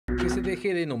se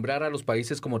deje de nombrar a los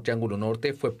países como Triángulo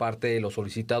Norte fue parte de lo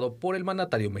solicitado por el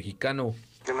mandatario mexicano.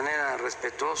 De manera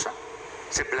respetuosa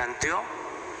se planteó,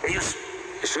 ellos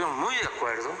estuvieron muy de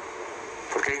acuerdo,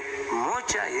 porque hay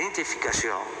mucha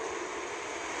identificación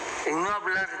en no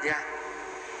hablar ya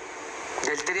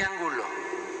del triángulo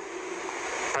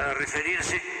para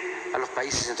referirse a los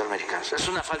países centroamericanos. Es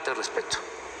una falta de respeto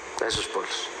a esos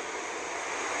pueblos.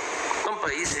 Son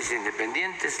países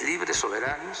independientes, libres,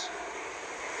 soberanos.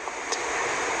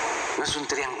 No es un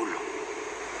triángulo.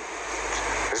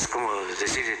 Es como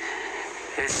decir,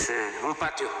 es un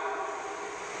patio.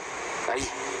 Ahí.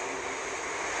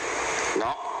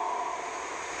 No.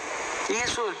 Y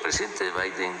eso el presidente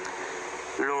Biden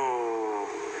lo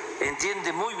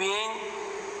entiende muy bien,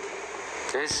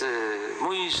 es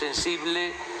muy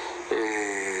sensible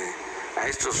a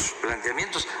estos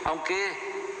planteamientos, aunque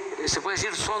se puede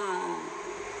decir son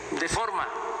de forma.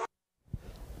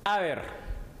 A ver,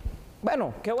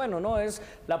 bueno, qué bueno, ¿no? Es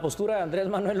la postura de Andrés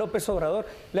Manuel López Obrador.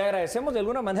 Le agradecemos de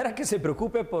alguna manera que se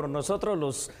preocupe por nosotros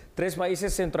los 3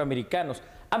 países centroamericanos.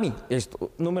 A mí,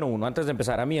 esto, número uno, antes de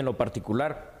empezar, a mí en lo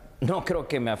particular, no creo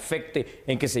que me afecte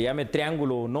en que se llame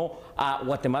triángulo o no a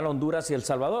Guatemala, Honduras y El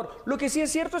Salvador. Lo que sí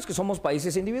es cierto es que somos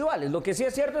países individuales. Lo que sí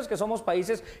es cierto es que somos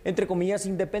países, entre comillas,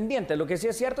 independientes. Lo que sí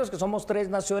es cierto es que somos 3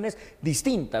 naciones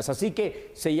distintas. Así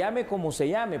que se llame como se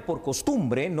llame, por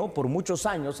costumbre, ¿no? Por muchos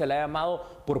años se le ha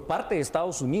llamado por parte de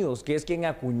Estados Unidos, que es quien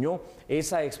acuñó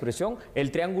esa expresión,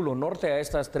 el Triángulo Norte a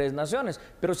estas 3 naciones.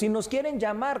 Pero si nos quieren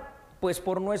llamar, pues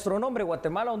por nuestro nombre,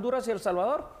 Guatemala, Honduras y El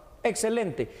Salvador,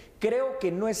 excelente. Creo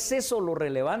que no es eso lo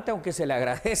relevante, aunque se le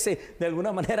agradece de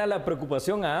alguna manera la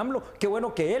preocupación a AMLO. Qué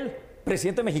bueno que él,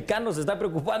 presidente mexicano, se está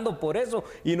preocupando por eso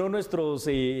y no nuestros,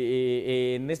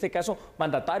 en este caso,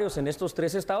 mandatarios en estos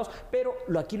 3 estados. Pero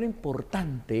aquí lo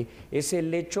importante es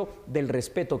el hecho del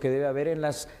respeto que debe haber en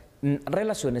las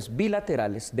relaciones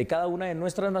bilaterales de cada una de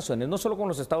nuestras naciones, no solo con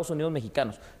los Estados Unidos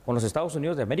mexicanos, con los Estados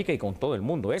Unidos de América y con todo el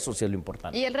mundo. Eso sí es lo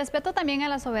importante. Y el respeto también a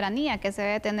la soberanía que se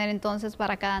debe tener entonces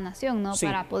para cada nación, ¿no? Sí,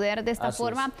 para poder de esta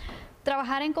forma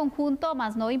trabajar en conjunto,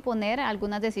 más no imponer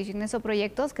algunas decisiones o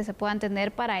proyectos que se puedan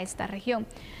tener para esta región.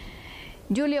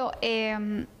 Julio,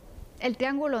 el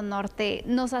Triángulo Norte,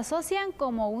 ¿nos asocian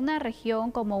como una región,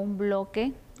 como un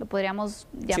bloque? Lo podríamos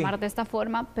llamar de esta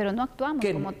forma, pero no actuamos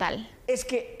como tal. Es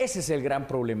que ese es el gran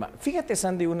problema. Fíjate,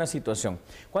 Sandy, una situación.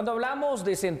 Cuando hablamos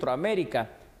de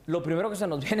Centroamérica, lo primero que se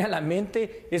nos viene a la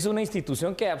mente es una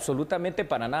institución que absolutamente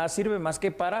para nada sirve más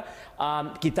que para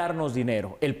quitarnos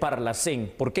dinero, el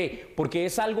Parlacén. ¿Por qué? Porque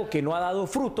es algo que no ha dado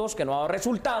frutos, que no ha dado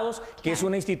resultados, que es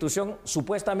una institución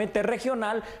supuestamente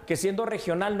regional, que siendo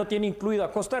regional no tiene incluido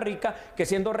a Costa Rica, que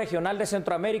siendo regional de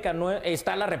Centroamérica no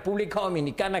está la República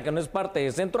Dominicana, que no es parte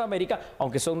de Centroamérica,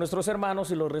 aunque son nuestros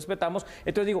hermanos y los respetamos.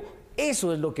 Entonces digo,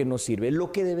 eso es lo que nos sirve,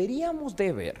 lo que deberíamos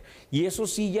de ver, y eso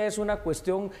sí ya es una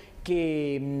cuestión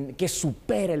que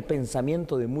supera el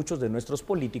pensamiento de muchos de nuestros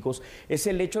políticos, es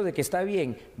el hecho de que está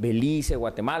bien, Belice,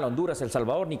 Guatemala, Honduras, El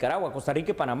Salvador, Nicaragua, Costa Rica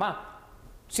y Panamá,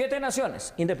 7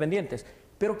 naciones independientes,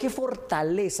 pero ¿qué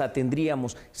fortaleza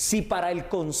tendríamos si para el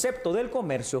concepto del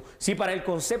comercio, si para el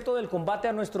concepto del combate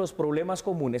a nuestros problemas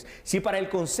comunes, si para el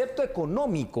concepto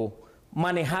económico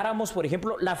manejáramos, por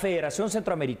ejemplo, la Federación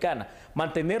Centroamericana,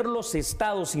 mantener los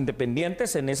estados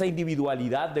independientes en esa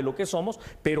individualidad de lo que somos,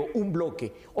 pero un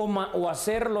bloque, o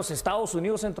hacer los Estados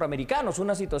Unidos centroamericanos,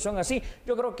 una situación así?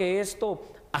 Yo creo que esto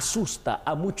asusta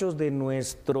a muchos de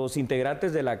nuestros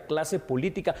integrantes de la clase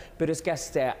política, pero es que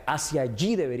hacia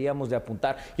allí deberíamos de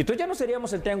apuntar. Y entonces ya no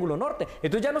seríamos el Triángulo Norte,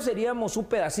 entonces ya no seríamos un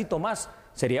pedacito más,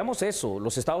 seríamos eso,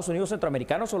 los Estados Unidos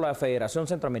centroamericanos o la Federación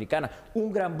Centroamericana,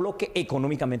 un gran bloque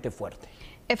económicamente fuerte.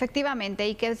 Efectivamente,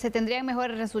 y que se tendrían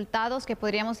mejores resultados, que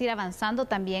podríamos ir avanzando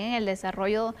también en el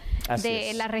desarrollo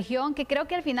de la región, que creo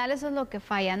que al final eso es lo que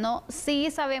falla, ¿no? Sí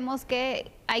sabemos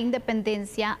que hay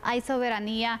independencia, hay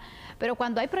soberanía, pero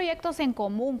cuando hay proyectos en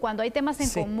común, cuando hay temas en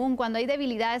común, cuando hay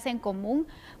debilidades en común,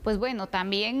 pues bueno,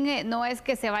 también no es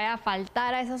que se vaya a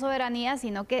faltar a esa soberanía,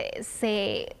 sino que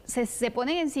se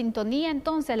ponen en sintonía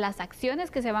entonces las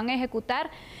acciones que se van a ejecutar,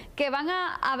 que van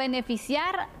a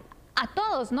beneficiar a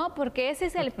todos, ¿no? Porque ese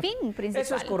es el fin principal.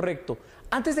 Eso es correcto.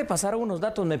 Antes de pasar a unos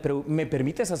datos, ¿me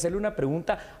permites hacerle una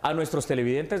pregunta a nuestros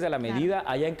televidentes de La Medida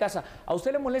allá en casa? ¿A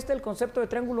usted le molesta el concepto de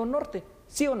Triángulo Norte?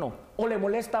 ¿Sí o no? ¿O le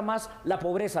molesta más la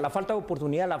pobreza, la falta de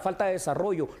oportunidad, la falta de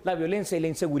desarrollo, la violencia y la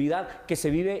inseguridad que se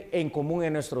vive en común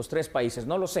en nuestros 3 países?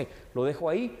 No lo sé, lo dejo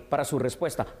ahí para su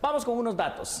respuesta. Vamos con unos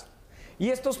datos. Y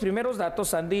estos primeros datos,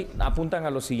 Sandy, apuntan a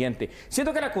lo siguiente.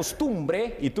 Siento que la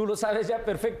costumbre, y tú lo sabes ya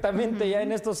perfectamente ya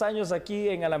en estos años aquí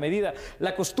en A la Medida,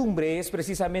 la costumbre es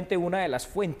precisamente una de las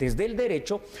fuentes del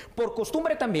derecho. Por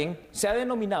costumbre también se ha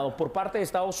denominado por parte de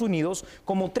Estados Unidos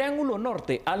como Triángulo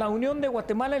Norte a la unión de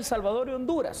Guatemala, El Salvador y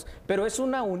Honduras. Pero es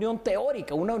una unión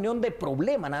teórica, una unión de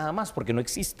problema nada más, porque no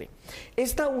existe.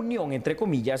 Esta unión, entre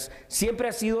comillas, siempre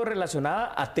ha sido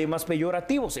relacionada a temas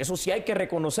peyorativos. Eso sí hay que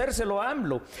reconocérselo a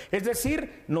AMLO. Es decir,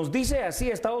 nos dice así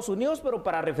Estados Unidos, pero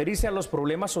para referirse a los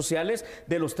problemas sociales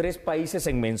de los tres países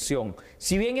en mención.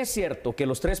 Si bien es cierto que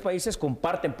los tres países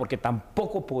comparten, porque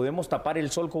tampoco podemos tapar el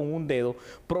sol con un dedo,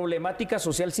 problemática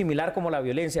social similar como la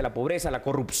violencia, la pobreza, la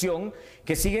corrupción,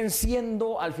 que siguen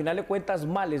siendo al final de cuentas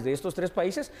males de estos tres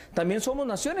países, también somos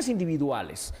naciones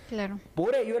individuales. Claro.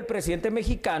 Por ello, el presidente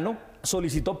mexicano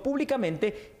solicitó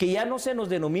públicamente que ya no se nos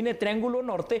denomine Triángulo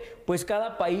Norte, pues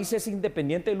cada país es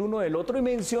independiente el uno del otro, y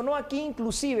mencionó aquí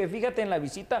inclusive, fíjate, en la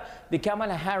visita de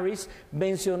Kamala Harris,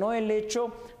 mencionó el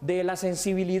hecho de la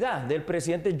sensibilidad del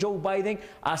presidente Joe Biden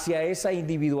hacia esa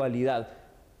individualidad.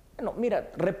 Bueno,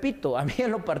 mira, repito, a mí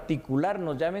en lo particular,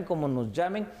 nos llamen como nos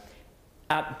llamen,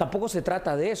 tampoco se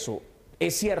trata de eso.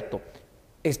 Es cierto,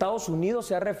 Estados Unidos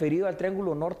se ha referido al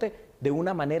Triángulo Norte de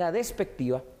una manera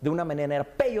despectiva, de una manera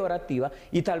peyorativa,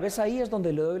 y tal vez ahí es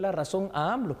donde le doy la razón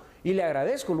a AMLO. Y le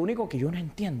agradezco. Lo único que yo no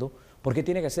entiendo, ¿por qué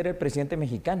tiene que ser el presidente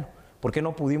mexicano? ¿Por qué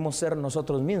no pudimos ser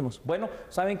nosotros mismos? Bueno,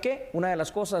 ¿saben qué? Una de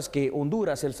las cosas que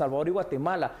Honduras, El Salvador y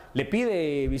Guatemala le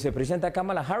pide vicepresidenta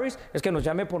Kamala Harris es que nos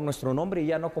llame por nuestro nombre y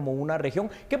ya no como una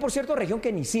región, que por cierto, región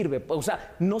que ni sirve. O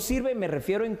sea, no sirve, me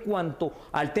refiero en cuanto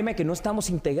al tema de que no estamos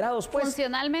integrados. Pues,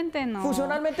 funcionalmente no.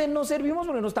 Funcionalmente no servimos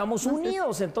porque no estamos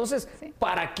unidos. Entonces, sí.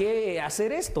 ¿Para qué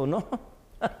hacer esto, no?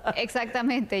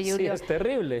 Exactamente, Julio. Sí, es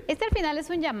terrible. Este al final es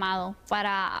un llamado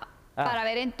para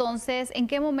ver entonces en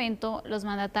qué momento los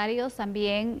mandatarios,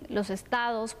 también los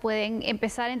estados, pueden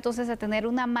empezar entonces a tener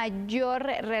una mayor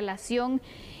relación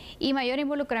y mayor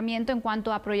involucramiento en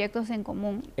cuanto a proyectos en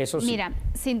común. Eso sí. Mira,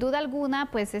 sin duda alguna,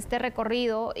 pues este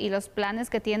recorrido y los planes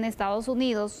que tiene Estados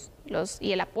Unidos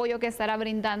y el apoyo que estará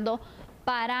brindando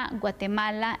para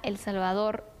Guatemala, El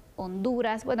Salvador,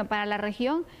 Honduras, bueno, para la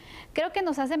región, creo que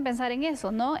nos hacen pensar en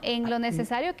eso, ¿no? En lo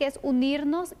necesario que es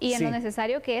unirnos y en lo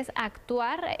necesario que es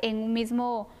actuar en un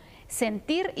mismo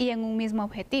sentir y en un mismo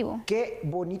objetivo. Qué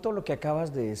bonito lo que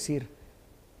acabas de decir,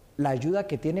 la ayuda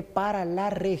que tiene para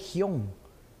la región.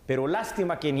 Pero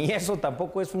lástima que ni eso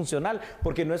tampoco es funcional,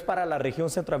 porque no es para la región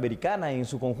centroamericana en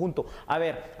su conjunto. A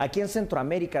ver, aquí en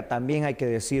Centroamérica también hay que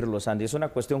decirlo, Sandy, es una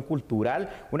cuestión cultural,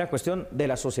 una cuestión de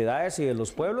las sociedades y de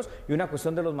los pueblos y una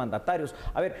cuestión de los mandatarios.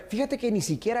 A ver, fíjate que ni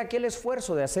siquiera aquel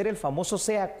esfuerzo de hacer el famoso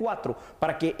CA4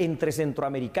 para que entre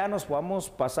centroamericanos podamos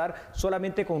pasar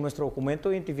solamente con nuestro documento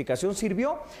de identificación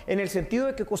sirvió, en el sentido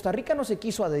de que Costa Rica no se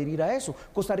quiso adherir a eso.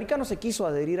 Costa Rica no se quiso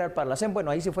adherir al Parlacén.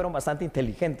 Bueno, ahí sí fueron bastante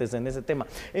inteligentes en ese tema.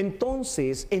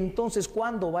 Entonces,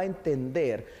 ¿cuándo va a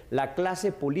entender la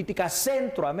clase política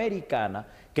centroamericana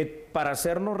que para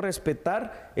hacernos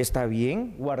respetar está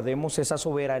bien, guardemos esa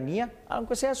soberanía,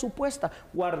 aunque sea supuesta,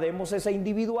 guardemos esa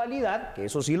individualidad, que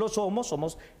eso sí lo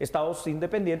somos estados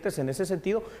independientes en ese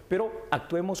sentido, pero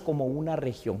actuemos como una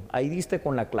región? Ahí diste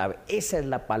con la clave, esa es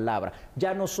la palabra.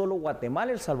 Ya no solo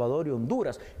Guatemala, El Salvador y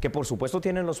Honduras, que por supuesto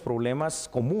tienen los problemas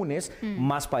comunes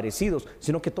más parecidos,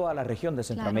 sino que toda la región de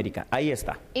Centroamérica. Claro. Ahí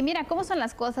está. Y mira cómo son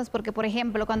las cosas, porque por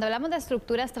ejemplo, cuando hablamos de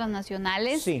estructuras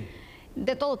transnacionales,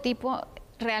 de todo tipo,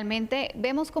 realmente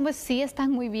vemos cómo sí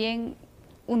están muy bien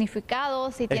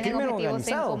unificados y tienen objetivos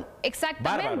en común.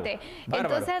 Exactamente.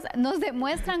 Bárbaro. Entonces nos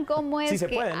demuestran cómo es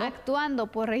que puede, ¿no? Actuando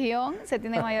por región se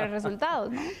tienen mayores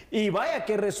resultados, ¿no? Y vaya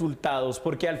qué resultados,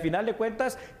 porque al final de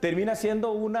cuentas termina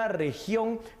siendo una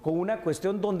región con una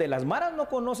cuestión donde las maras no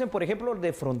conocen, por ejemplo,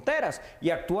 de fronteras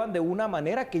y actúan de una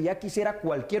manera que ya quisiera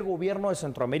cualquier gobierno de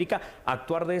Centroamérica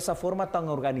actuar de esa forma tan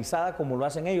organizada como lo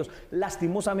hacen ellos.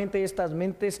 Lastimosamente estas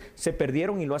mentes se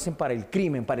perdieron y lo hacen para el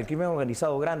crimen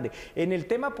organizado grande. En el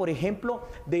tema, por ejemplo,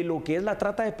 de lo que es la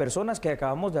trata de personas que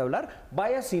acabamos de hablar,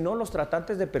 vaya si no los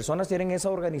tratantes de personas tienen esa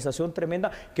organización tremenda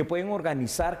que pueden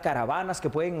organizar caravanas, que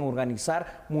pueden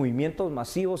organizar movimientos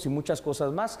masivos y muchas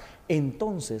cosas más.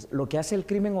 Entonces, lo que hace el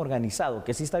crimen organizado,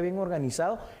 que sí está bien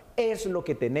organizado, es lo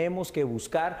que tenemos que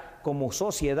buscar como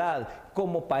sociedad,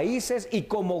 como países y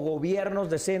como gobiernos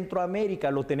de Centroamérica.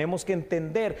 Lo tenemos que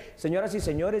entender. Señoras y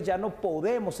señores, ya no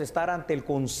podemos estar ante el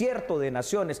concierto de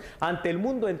naciones, ante el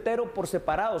mundo entero por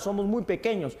separado. Somos muy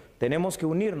pequeños, tenemos que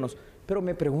unirnos. Pero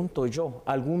me pregunto yo,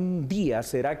 ¿algún día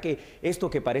será que esto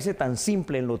que parece tan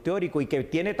simple en lo teórico y que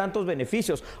tiene tantos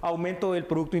beneficios, aumento del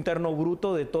Producto Interno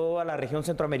Bruto de toda la región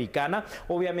centroamericana,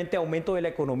 obviamente aumento de la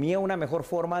economía, una mejor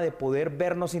forma de poder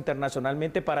vernos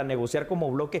internacionalmente para negociar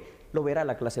como bloque, lo verá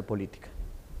la clase política?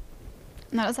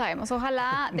 No lo sabemos,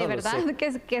 ojalá de verdad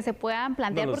que se puedan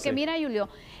plantear, porque mira, Julio,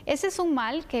 ese es un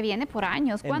mal que viene por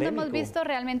años. ¿Cuándo hemos visto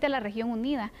realmente a la región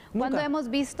unida? ¿Cuándo hemos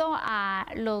visto a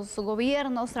los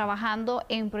gobiernos trabajando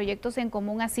en proyectos en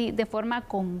común así de forma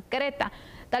concreta?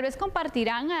 Tal vez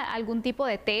compartirán algún tipo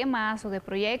de temas o de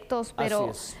proyectos,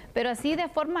 pero así de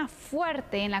forma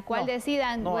fuerte en la cual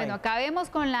decidan, bueno, acabemos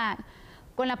con la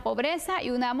pobreza y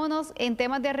unámonos en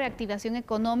temas de reactivación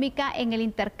económica, en el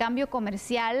intercambio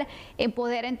comercial, en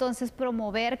poder entonces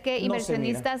promover que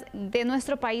inversionistas de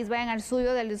nuestro país vayan al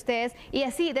suyo, del de ustedes, y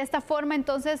así, de esta forma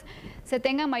entonces se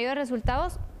tengan mayores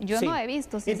resultados. Yo no he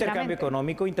visto, sinceramente. Intercambio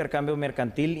económico, intercambio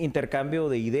mercantil, intercambio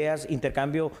de ideas,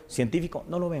 intercambio científico,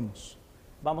 no lo vemos.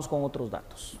 Vamos con otros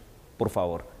datos, por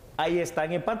favor. Ahí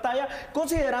están en pantalla,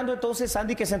 considerando entonces,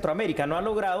 Sandy, que Centroamérica no ha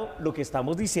logrado lo que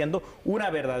estamos diciendo,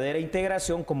 una verdadera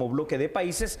integración como bloque de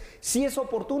países, sí es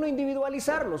oportuno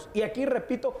individualizarlos. Y aquí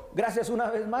repito, gracias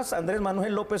una vez más a Andrés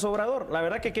Manuel López Obrador, la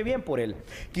verdad que qué bien por él.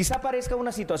 Quizá parezca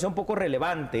una situación poco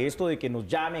relevante esto de que nos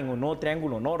llamen o no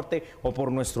Triángulo Norte o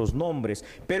por nuestros nombres,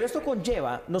 pero esto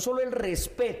conlleva no solo el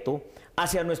respeto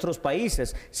hacia nuestros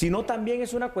países, sino también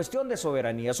es una cuestión de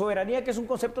soberanía. Soberanía que es un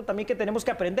concepto también que tenemos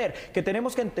que aprender, que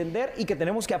tenemos que entender y que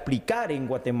tenemos que aplicar en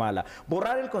Guatemala.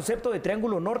 Borrar el concepto de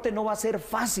Triángulo Norte no va a ser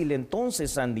fácil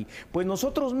entonces, Sandy, pues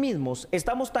nosotros mismos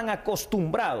estamos tan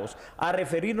acostumbrados a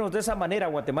referirnos de esa manera a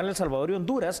Guatemala, El Salvador y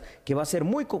Honduras, que va a ser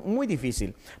muy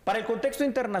difícil. Para el contexto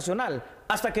internacional,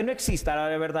 hasta que no exista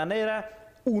la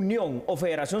verdadera unión o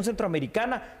federación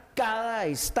centroamericana, cada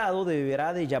estado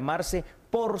deberá de llamarse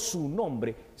por su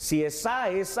nombre. Si es A,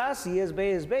 es A, si es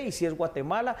B, es B, y si es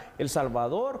Guatemala, El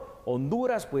Salvador,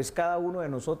 Honduras, pues cada uno de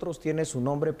nosotros tiene su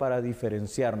nombre para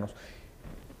diferenciarnos.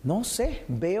 No sé,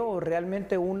 veo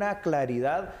realmente una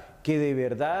claridad que de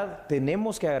verdad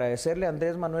tenemos que agradecerle a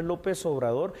Andrés Manuel López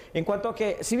Obrador, en cuanto a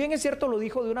que, si bien es cierto, lo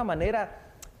dijo de una manera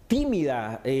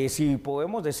tímida, si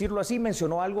podemos decirlo así,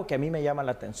 mencionó algo que a mí me llama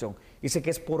la atención. Dice que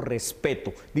es por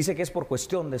respeto, dice que es por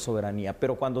cuestión de soberanía,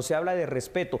 pero cuando se habla de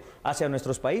respeto hacia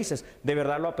nuestros países, de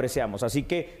verdad lo apreciamos. Así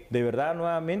que, de verdad,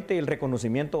 nuevamente, el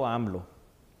reconocimiento a AMLO.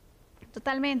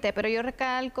 Totalmente, pero yo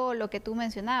recalco lo que tú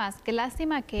mencionabas. Qué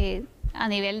lástima que a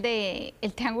nivel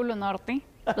del Triángulo Norte,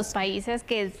 los países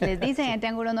que les dicen el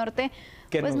Triángulo Norte,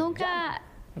 pues nunca...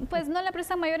 Pues no le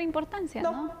prestan mayor importancia,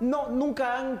 ¿no? No,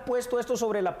 nunca han puesto esto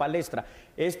sobre la palestra.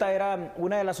 Esta era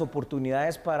una de las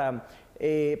oportunidades para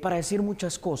decir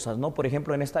muchas cosas, ¿no? Por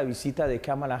ejemplo, en esta visita de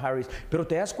Kamala Harris. Pero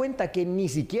te das cuenta que ni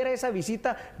siquiera esa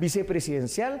visita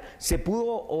vicepresidencial se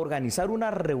pudo organizar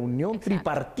una reunión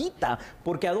tripartita.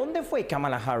 Porque ¿a dónde fue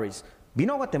Kamala Harris?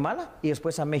 Vino a Guatemala y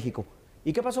después a México.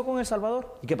 ¿Y qué pasó con El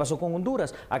Salvador? ¿Y qué pasó con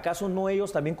Honduras? ¿Acaso no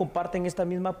ellos también comparten esta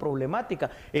misma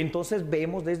problemática? Entonces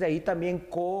vemos desde ahí también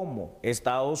cómo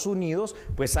Estados Unidos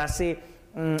pues hace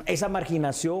esa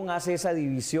marginación, hace esa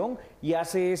división y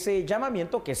hace ese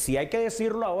llamamiento que sí hay que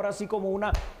decirlo ahora sí como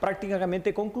una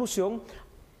prácticamente conclusión,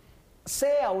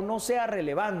 sea o no sea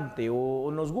relevante,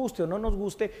 o nos guste o no nos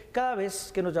guste, cada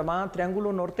vez que nos llamaban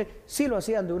Triángulo Norte, sí lo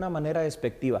hacían de una manera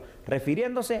despectiva,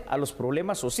 refiriéndose a los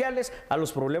problemas sociales, a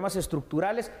los problemas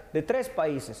estructurales de 3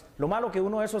 países. Lo malo que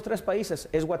uno de esos 3 países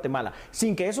es Guatemala,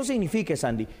 sin que eso signifique,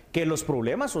 Sandy, que los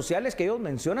problemas sociales que ellos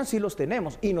mencionan sí los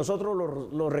tenemos y nosotros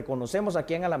los reconocemos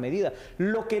aquí en A la Medida.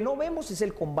 Lo que no vemos es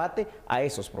el combate a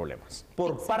esos problemas,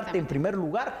 por parte, en primer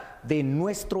lugar, de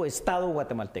nuestro Estado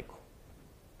guatemalteco.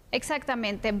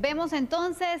 Exactamente. Vemos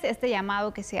entonces este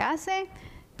llamado que se hace.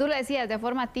 Tú lo decías de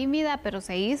forma tímida, pero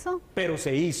se hizo. Pero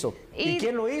se hizo. ¿Y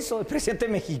quién lo hizo? El presidente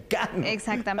mexicano.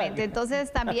 Exactamente.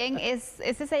 Entonces también es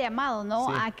ese llamado, ¿no?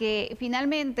 Sí. A que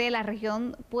finalmente la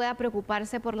región pueda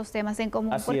preocuparse por los temas en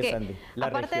común. Así porque es, Andy.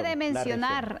 aparte de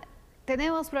mencionar,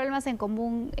 tenemos problemas en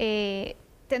común,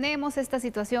 tenemos esta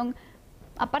situación.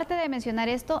 Aparte de mencionar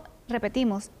esto,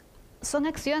 repetimos, son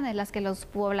acciones las que los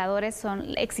pobladores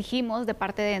exigimos de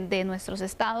parte de nuestros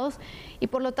estados y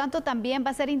por lo tanto también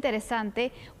va a ser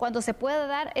interesante cuando se pueda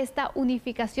dar esta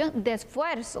unificación de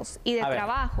esfuerzos y de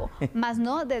trabajo, más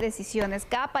no de decisiones.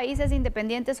 Cada país es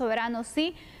independiente, soberano,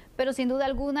 sí, pero sin duda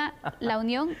alguna la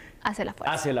unión hace la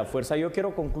fuerza. Hace la fuerza. Yo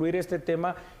quiero concluir este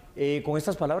tema con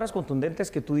estas palabras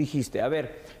contundentes que tú dijiste. A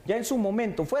ver, ya en su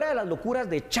momento, fuera de las locuras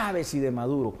de Chávez y de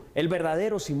Maduro, el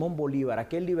verdadero Simón Bolívar,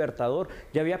 aquel libertador,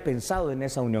 ya había pensado en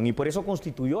esa unión y por eso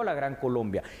constituyó la Gran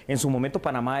Colombia. En su momento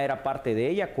Panamá era parte de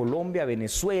ella, Colombia,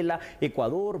 Venezuela,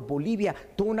 Ecuador, Bolivia,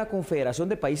 toda una confederación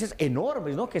de países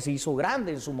enormes, ¿no?, que se hizo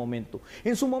grande en su momento.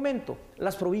 En su momento,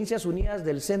 las Provincias Unidas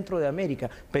del Centro de América,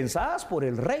 pensadas por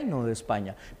el Reino de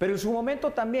España, pero en su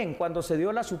momento también, cuando se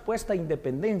dio la supuesta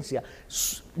independencia,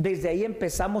 desde ahí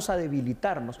empezamos a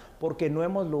debilitarnos porque no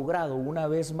hemos logrado una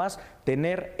vez más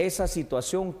tener esa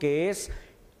situación que es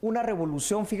una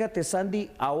revolución, fíjate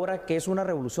Sandy, ahora que es una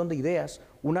revolución de ideas,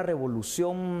 una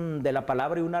revolución de la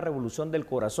palabra y una revolución del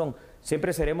corazón.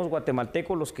 Siempre seremos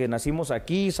guatemaltecos los que nacimos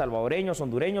aquí, salvadoreños,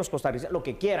 hondureños, costarricenses, lo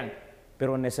que quieran,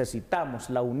 pero necesitamos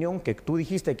la unión que tú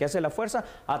dijiste que hace la fuerza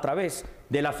a través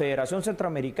de la Federación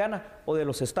Centroamericana o de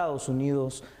los Estados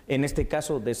Unidos, en este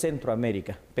caso de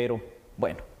Centroamérica. Pero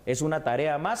bueno, es una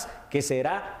tarea más que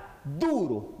será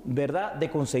duro, ¿verdad?, de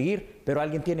conseguir, pero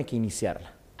alguien tiene que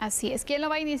iniciarla. Así es. ¿Quién lo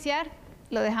va a iniciar?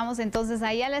 Lo dejamos entonces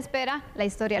ahí a la espera, la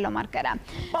historia lo marcará.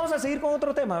 Vamos a seguir con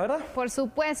otro tema, ¿verdad? Por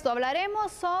supuesto,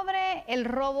 hablaremos sobre el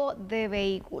robo de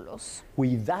vehículos.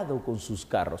 Cuidado con sus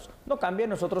carros. No cambien,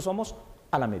 nosotros somos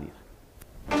a la medida.